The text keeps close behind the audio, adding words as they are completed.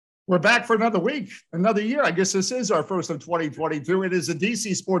We're back for another week, another year. I guess this is our first of 2022. It is the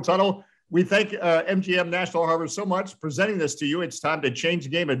DC Sports Huddle. We thank MGM National Harbor so much for presenting this to you. It's time to change the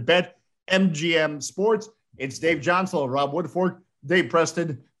game at Bet MGM Sports. It's Dave Johnson, Rob Woodfork, Dave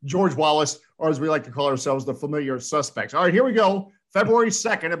Preston, George Wallace, or as we like to call ourselves, the familiar suspects. All right, here we go. February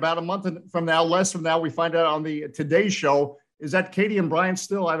 2nd, about a month from now, less from now, we find out on the Today Show. Is that Katie and Brian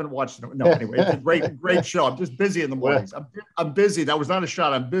still? I haven't watched it. No, anyway, it's a great show. I'm just busy in the mornings. I'm busy. That was not a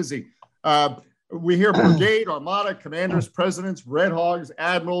shot. I'm busy. We hear Brigade, Armada, Commanders, Presidents, Red Hogs,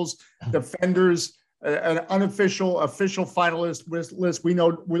 Admirals, Defenders, an unofficial, official finalist list. We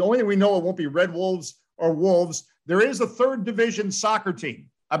know, the only thing we know, it won't be Red Wolves or Wolves. There is a third division soccer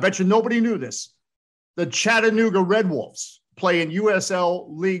team. I bet you nobody knew this. The Chattanooga Red Wolves play in USL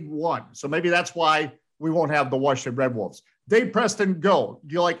League One. So maybe that's why we won't have the Washington Red Wolves. Dave Preston, go.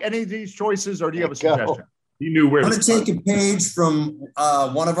 Do you like any of these choices, or do you have a suggestion? You knew where. I'm going to take a page from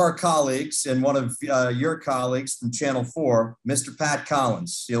one of our colleagues and one of your colleagues from Channel 4, Mr. Pat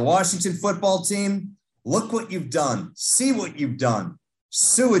Collins. The Washington football team, look what you've done. See what you've done.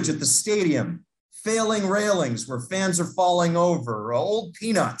 Sewage at the stadium, failing railings where fans are falling over, old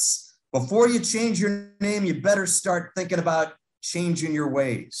peanuts. Before you change your name, you better start thinking about changing your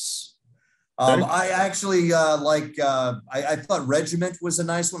ways. I actually I thought Regiment was a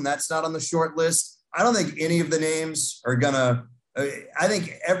nice one. That's not on the short list. I don't think any of the names are gonna, I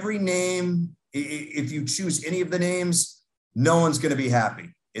think every name, if you choose any of the names, no one's gonna be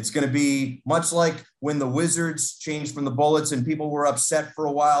happy. It's gonna be much like when the Wizards changed from the Bullets and people were upset for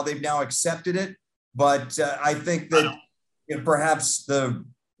a while. They've now accepted it. But I think that perhaps the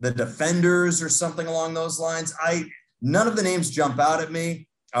Defenders or something along those lines, none of the names jump out at me.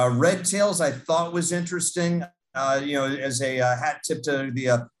 Red Tails, I thought was interesting, as a hat tip to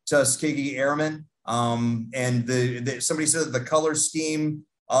the Tuskegee Airmen. And somebody said that the color scheme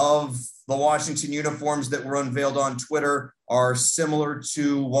of the Washington uniforms that were unveiled on Twitter are similar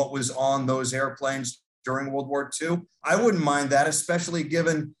to what was on those airplanes during World War II. I wouldn't mind that, especially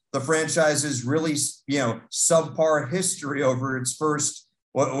given the franchise's really, subpar history over its first,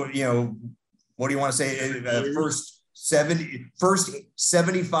 what do you want to say, first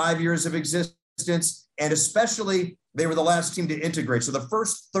 75 years of existence, and especially they were the last team to integrate. So the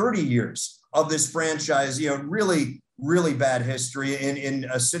first 30 years of this franchise, really, really bad history in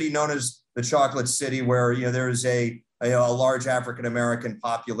a city known as the Chocolate City, where there is a large African-American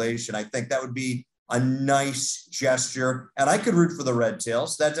population. I think that would be a nice gesture, and I could root for the Red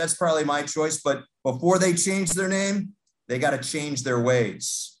Tails. That's probably my choice. But before they change their name, they got to change their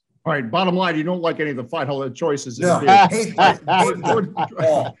ways. All right, bottom line, you don't like any of the final choices. No, hate that's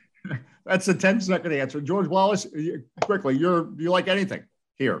a 10-second answer. George Wallace, quickly, do you like anything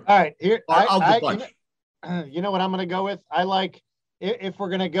here? All right, here, you know what I'm going to go with? I like, if we're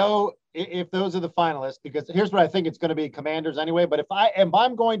going to go, if those are the finalists, because here's what I think it's going to be, Commanders anyway, but if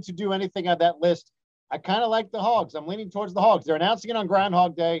I'm going to do anything on that list, I kind of like the Hogs. I'm leaning towards the Hogs. They're announcing it on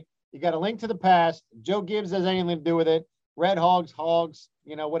Groundhog Day. You got a link to the past. Joe Gibbs has anything to do with it. Red Hogs,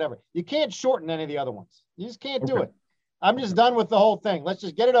 whatever. You can't shorten any of the other ones. You just can't do it. I'm just done with the whole thing. Let's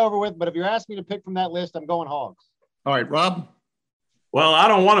just get it over with. But if you're asking me to pick from that list, I'm going Hogs. All right, Rob. Well, I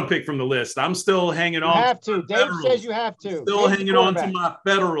don't want to pick from the list. I'm still hanging on. You have to. Dave says you have to. Still hanging on to my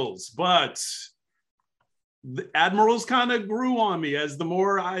Federals, but the Admirals kind of grew on me as the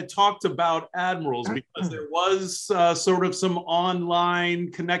more I talked about Admirals, because there was sort of some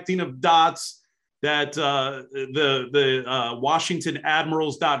online connecting of dots that the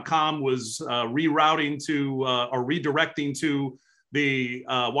WashingtonAdmirals.com was rerouting to or redirecting to the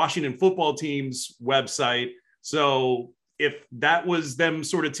Washington football team's website. So if that was them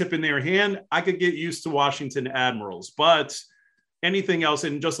sort of tipping their hand, I could get used to Washington Admirals. But anything else,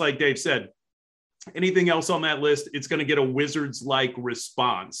 and just like Dave said, anything else on that list, it's going to get a Wizards-like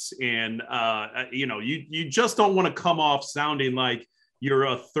response. And, you just don't want to come off sounding like you're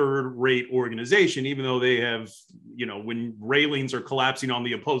a third-rate organization, even though they have, when railings are collapsing on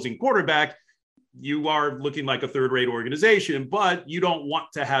the opposing quarterback, you are looking like a third-rate organization, but you don't want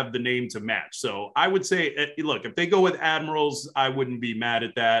to have the name to match. So I would say, look, if they go with Admirals, I wouldn't be mad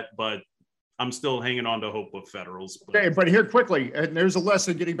at that, but I'm still hanging on to hope of Federals. Okay, but here quickly, and there's a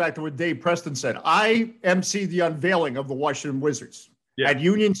lesson getting back to what Dave Preston said. I emceed the unveiling of the Washington Wizards at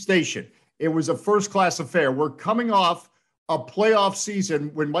Union Station. It was a first-class affair. We're coming off a playoff season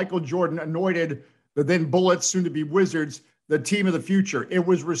when Michael Jordan anointed the then Bullets, soon to be Wizards, the team of the future. It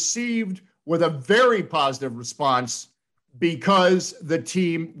was received with a very positive response because the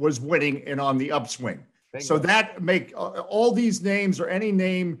team was winning and on the upswing. So that make all these names, or any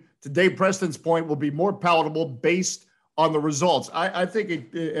name, to Dave Preston's point, will be more palatable based on the results. I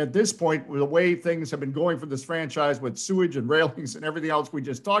think at this point, with the way things have been going for this franchise with sewage and railings and everything else we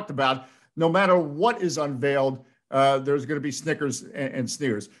just talked about, no matter what is unveiled, there's going to be snickers and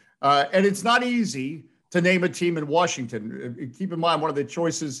sneers. And it's not easy to name a team in Washington. Keep in mind, one of the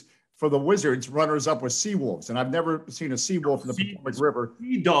choices for the Wizards, runners-up was Seawolves, and I've never seen a Seawolf in the Potomac River.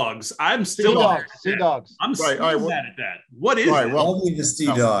 Sea Dogs. I'm still Sea Dogs. I'm still mad at that. What is that? Only the Sea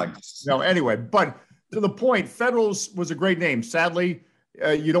Dogs. No, anyway, but to the point, Federals was a great name. Sadly,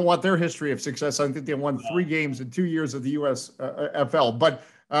 you don't want their history of success. I think they won 3 games in 2 years of the USFL. But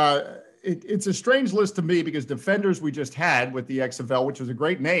it's a strange list to me because Defenders we just had with the XFL, which was a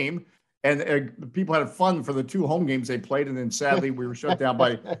great name. And people had fun for the 2 home games they played. And then sadly, we were shut down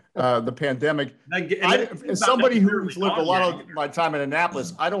by the pandemic. As somebody who's lived a lot of my time in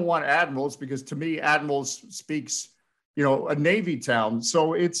Annapolis, I don't want Admirals because to me, Admirals speaks, a Navy town.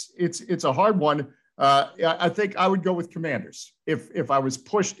 So it's a hard one. I think I would go with Commanders if I was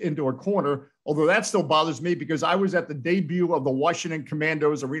pushed into a corner, although that still bothers me because I was at the debut of the Washington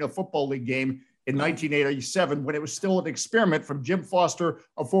Commandos Arena Football League game in 1987 when it was still an experiment from Jim Foster,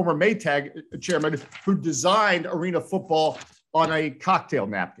 a former Maytag chairman who designed arena football on a cocktail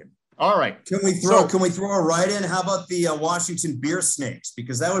napkin. All right. Can we throw a right in? How about the Washington Beer Snakes?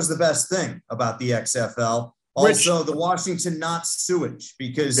 Because that was the best thing about the XFL. Also, the Washington not sewage,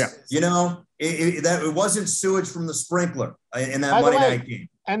 because it wasn't sewage from the sprinkler in that Monday night game.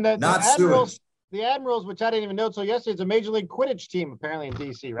 And the Admirals, the Admirals, which I didn't even know until yesterday, it's a Major League Quidditch team apparently in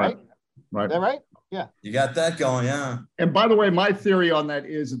DC, right? Right. Is that right? Yeah. You got that going, yeah. And by the way, my theory on that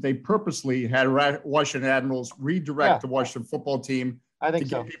is that they purposely had Washington Admirals redirect the Washington football team. I think to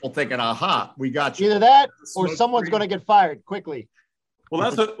so. Get people thinking, aha, we got you. Either that or someone's going to get fired quickly. Well,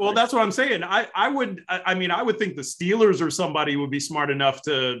 that's what I'm saying. I would think the Steelers or somebody would be smart enough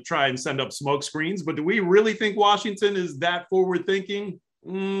to try and send up smoke screens. But do we really think Washington is that forward thinking?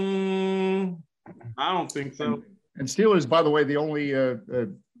 I don't think so. And Steelers, by the way, the only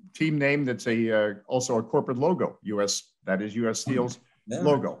team name that's also a corporate logo, that is U.S. Steel's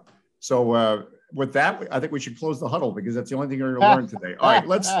logo. So with that, I think we should close the huddle because that's the only thing you're going to learn today. All right,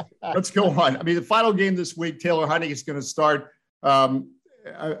 let's go on. I mean, the final game this week, Taylor Heinicke is going to start.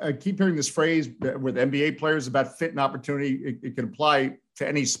 I keep hearing this phrase with NBA players about fit and opportunity. It can apply to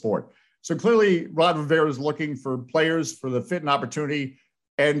any sport. So clearly, Ron Rivera is looking for players for the fit and opportunity.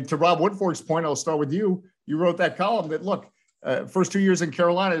 And to Rob Woodfork's point, I'll start with you. You wrote that column that, look, first 2 years in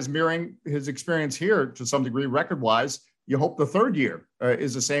Carolina is mirroring his experience here to some degree, record-wise. You hope the third year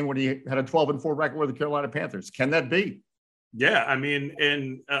is the same when he had a 12-4 record with the Carolina Panthers. Can that be? Yeah, I mean,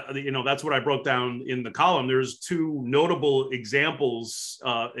 and that's what I broke down in the column. There's 2 notable examples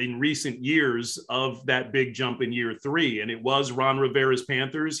in recent years of that big jump in year 3, and it was Ron Rivera's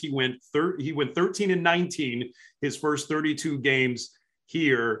Panthers. He went 13-19 his first 32 games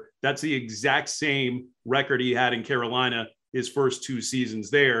here. That's the exact same record he had in Carolina his first 2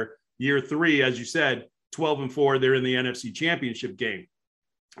 seasons there. Year 3, as you said, 12-4. They're in the NFC Championship game.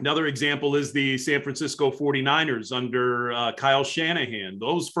 Another example is the San Francisco 49ers under Kyle Shanahan.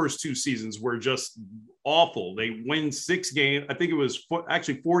 Those first 2 seasons were just awful. They win 6 games. I think it was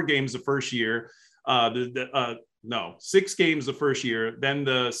 4 games the first year. 6 games the first year. Then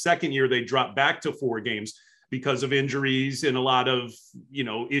the second year, they dropped back to 4 games because of injuries and a lot of,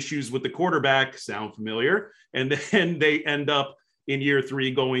 issues with the quarterback. Sound familiar? And then they end up in year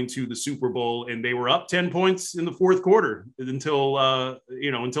 3 going to the Super Bowl, and they were up 10 points in the fourth quarter until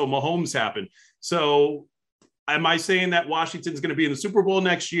Mahomes happened. So am I saying that Washington's going to be in the Super Bowl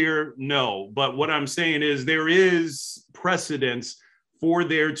next year? No. But what I'm saying is there is precedence for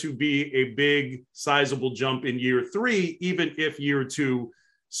there to be a big sizable jump in year 3, even if year 2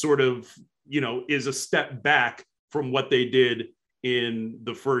 sort of, is a step back from what they did in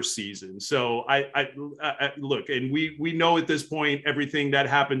the first season. So I look, and we know at this point everything that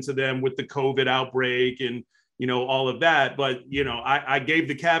happened to them with the COVID outbreak and all of that. But I gave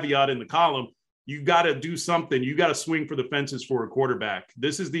the caveat in the column. You got to do something. You got to swing for the fences for a quarterback.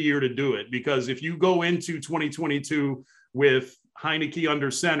 This is the year to do it, because if you go into 2022 with Heinicke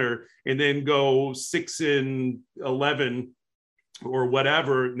under center and then go 6-11 or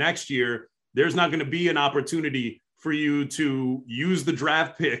whatever next year, there's not going to be an opportunity for you to use the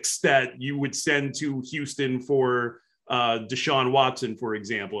draft picks that you would send to Houston for Deshaun Watson, for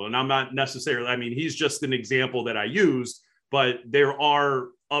example. And I'm not necessarily, he's just an example that I used, but there are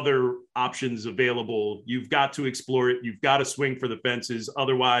other options available. You've got to explore it. You've got to swing for the fences.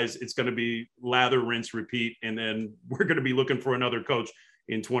 Otherwise, it's going to be lather, rinse, repeat. And then we're going to be looking for another coach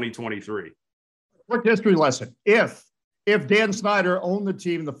in 2023. Quick history lesson. If Dan Snyder owned the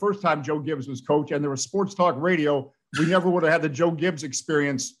team the first time Joe Gibbs was coach and there was sports talk radio we never would have had the Joe Gibbs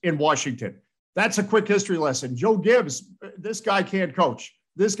experience in Washington. That's a quick history lesson. Joe Gibbs, this guy can't coach.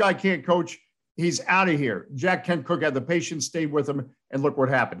 This guy can't coach. He's out of here. Jack Kent Cooke had the patience, stayed with him, and look what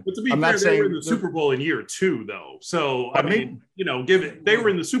happened. But to be fair, they were in the Super Bowl in year 2, though. So, I mean, they were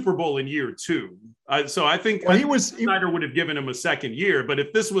in the Super Bowl in year 2. So I think Snyder would have given him a second year. But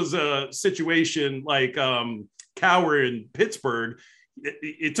if this was a situation like Cowher in Pittsburgh,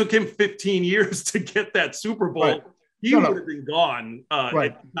 it took him 15 years to get that Super Bowl. Right. He would have been gone.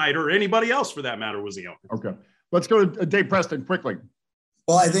 If Snyder or anybody else, for that matter, was the owner. Okay. Let's go to Dave Preston quickly.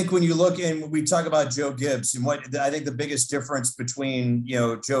 Well, I think when you look and we talk about Joe Gibbs, and what I think the biggest difference between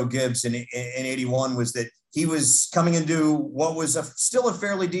Joe Gibbs in 81 was that he was coming into what was still a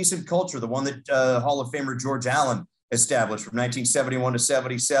fairly decent culture, the one that Hall of Famer George Allen established from 1971 to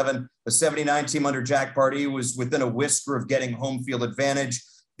 77. The 79 team under Jack Pardee was within a whisker of getting home field advantage.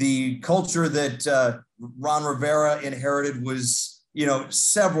 The culture that Ron Rivera inherited was,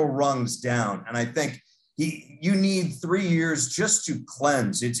 several rungs down, and I think you need 3 years just to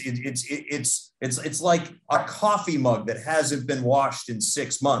cleanse. It's like a coffee mug that hasn't been washed in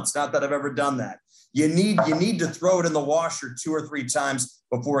 6 months. Not that I've ever done that. You need to throw it in the washer 2 or 3 times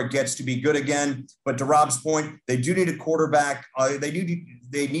before it gets to be good again. But to Rob's point, they do need a quarterback. They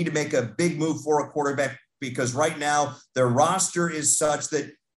need to make a big move for a quarterback, because right now their roster is such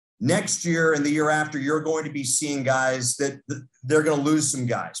that next year and the year after, you're going to be seeing guys that they're going to lose some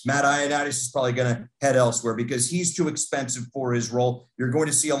guys. Matt Ioannidis is probably going to head elsewhere because he's too expensive for his role. You're going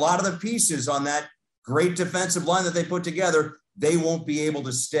to see a lot of the pieces on that great defensive line that they put together. They won't be able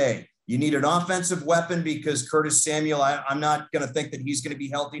to stay. You need an offensive weapon because Curtis Samuel, I'm not going to think that he's going to be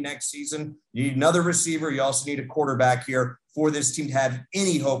healthy next season. You need another receiver. You also need a quarterback here for this team to have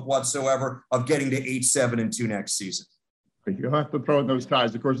any hope whatsoever of getting to 8-7-2 next season. You'll have to throw in those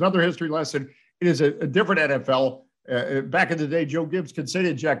ties. Of course, another history lesson. It is a different NFL. Back in the day, Joe Gibbs could say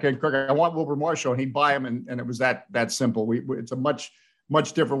to Jack Kent Cooke, I want Wilbur Marshall, and he'd buy him, and it was that simple. It's a much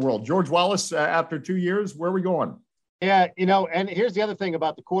different world. George Wallace, after 2 years, where are we going? Yeah, and here's the other thing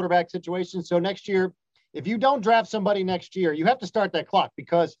about the quarterback situation. So next year, if you don't draft somebody next year, you have to start that clock,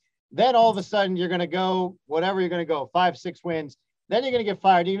 because then all of a sudden you're going to go, whatever you're going to go, 5-6 wins. Then you're going to get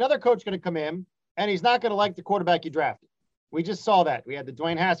fired. Another coach going to come in, and he's not going to like the quarterback you drafted. We just saw that. We had the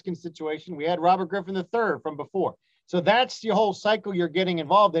Dwayne Haskins situation. We had Robert Griffin III from before. So that's the whole cycle you're getting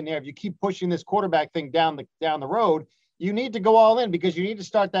involved in there. If you keep pushing this quarterback thing down the road, you need to go all in, because you need to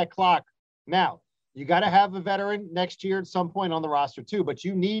start that clock now. You got to have a veteran next year at some point on the roster too, but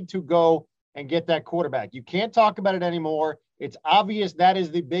you need to go and get that quarterback. You can't talk about it anymore. It's obvious that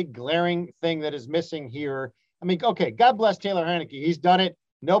is the big glaring thing that is missing here. I mean, okay, God bless Taylor Heinicke. He's done it.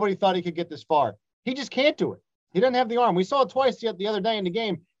 Nobody thought he could get this far. He just can't do it. He doesn't have the arm. We saw it twice the other day in the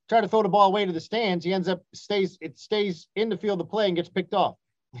game. Try to throw the ball away to the stands. He ends up stays in the field of play and gets picked off.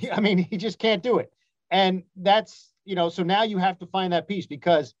 I mean, he just can't do it. And that's, so now you have to find that piece,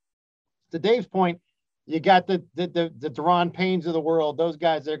 because to Dave's point, you got the Deron Paynes of the world, those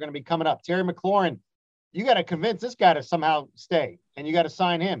guys that are going to be coming up. Terry McLaurin, you got to convince this guy to somehow stay, and you got to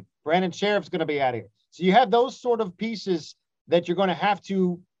sign him. Brandon Sheriff's going to be out of here. So you have those sort of pieces that you're going to have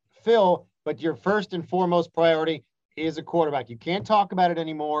to fill, but your first and foremost priority is a quarterback. You can't talk about it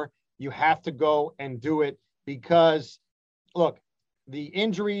anymore. You have to go and do it, because, look, the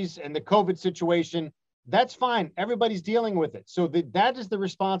injuries and the COVID situation, that's fine. Everybody's dealing with it. So that is the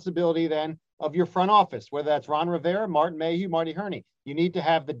responsibility then of your front office, whether that's Ron Rivera, Martin Mayhew, Marty Herney. You need to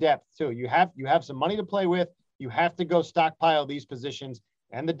have the depth too. You have some money to play with. You have to go stockpile these positions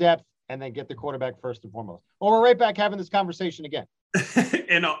and the depth, and then get the quarterback first and foremost. Well, we're right back having this conversation again.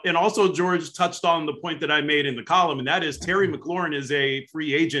 and also George touched on the point that I made in the column, and that is Terry McLaurin is a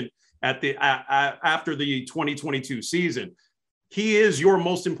free agent after the 2022 season. He is your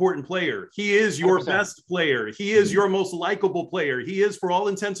most important player. He is your 100%. Best player. He is your most likable player. He is, for all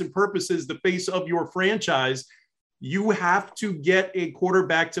intents and purposes, the face of your franchise. You have to get a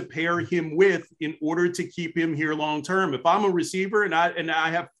quarterback to pair him with in order to keep him here long term. If I'm a receiver and I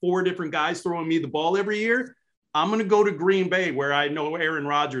have 4 different guys throwing me the ball every year, I'm going to go to Green Bay, where I know Aaron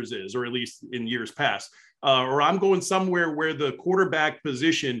Rodgers is, or at least in years past, or I'm going somewhere where the quarterback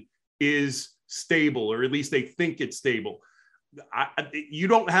position is stable, or at least they think it's stable. You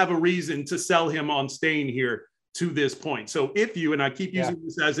don't have a reason to sell him on staying here to this point. So if you, and I keep using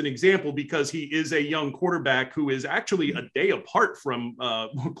this as an example because he is a young quarterback who is actually a day apart from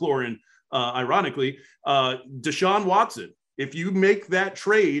McLaurin, ironically, Deshaun Watson, if you make that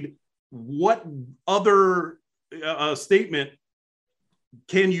trade, what other statement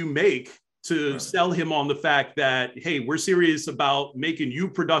can you make to sell him on the fact that, hey, we're serious about making you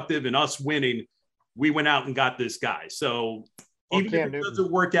productive and us winning? we went out and got this guy. So even if it Newton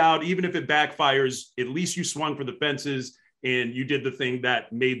doesn't work out, even if it backfires, at least you swung for the fences and you did the thing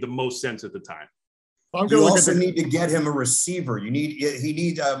that made the most sense at the time. You also need to get him a receiver.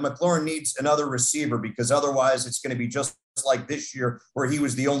 McLaurin needs another receiver, because otherwise it's going to be just like this year where he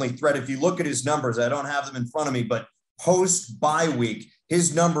was the only threat. If you look at his numbers, I don't have them in front of me, but post bye week,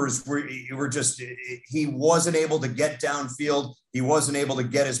 his numbers were just, he wasn't able to get downfield. He wasn't able to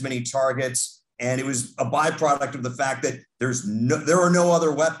get as many targets. And it was a byproduct of the fact that there are no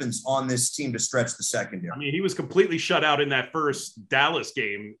other weapons on this team to stretch the secondary. I mean, he was completely shut out in that first Dallas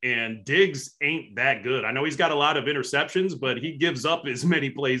game, and Diggs ain't that good. I know he's got a lot of interceptions, but he gives up as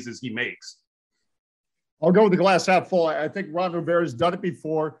many plays as he makes. I'll go with the glass half full. I think Ron Rivera's done it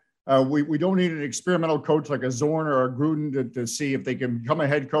before. We don't need an experimental coach like a Zorn or a Gruden to see if they can become a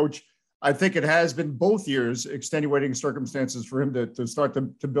head coach. I think it has been both years extenuating circumstances for him to start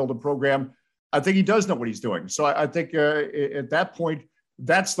to build a program. I think he does know what he's doing. So I think at that point,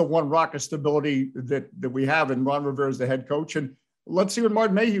 that's the one rock of stability that we have in Ron Rivera as the head coach. And let's see what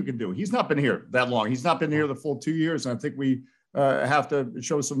Martin Mayhew can do. He's not been here that long. He's not been here the full 2 years. And I think we have to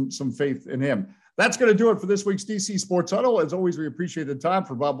show some faith in him. That's going to do it for this week's DC Sports Huddle. As always, we appreciate the time.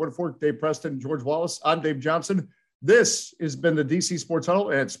 For Bob Woodfork, Dave Preston, George Wallace, I'm Dave Johnson. This has been the DC Sports Huddle,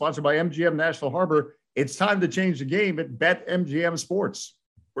 and it's sponsored by MGM National Harbor. It's time to change the game at BetMGM Sports.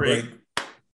 Great.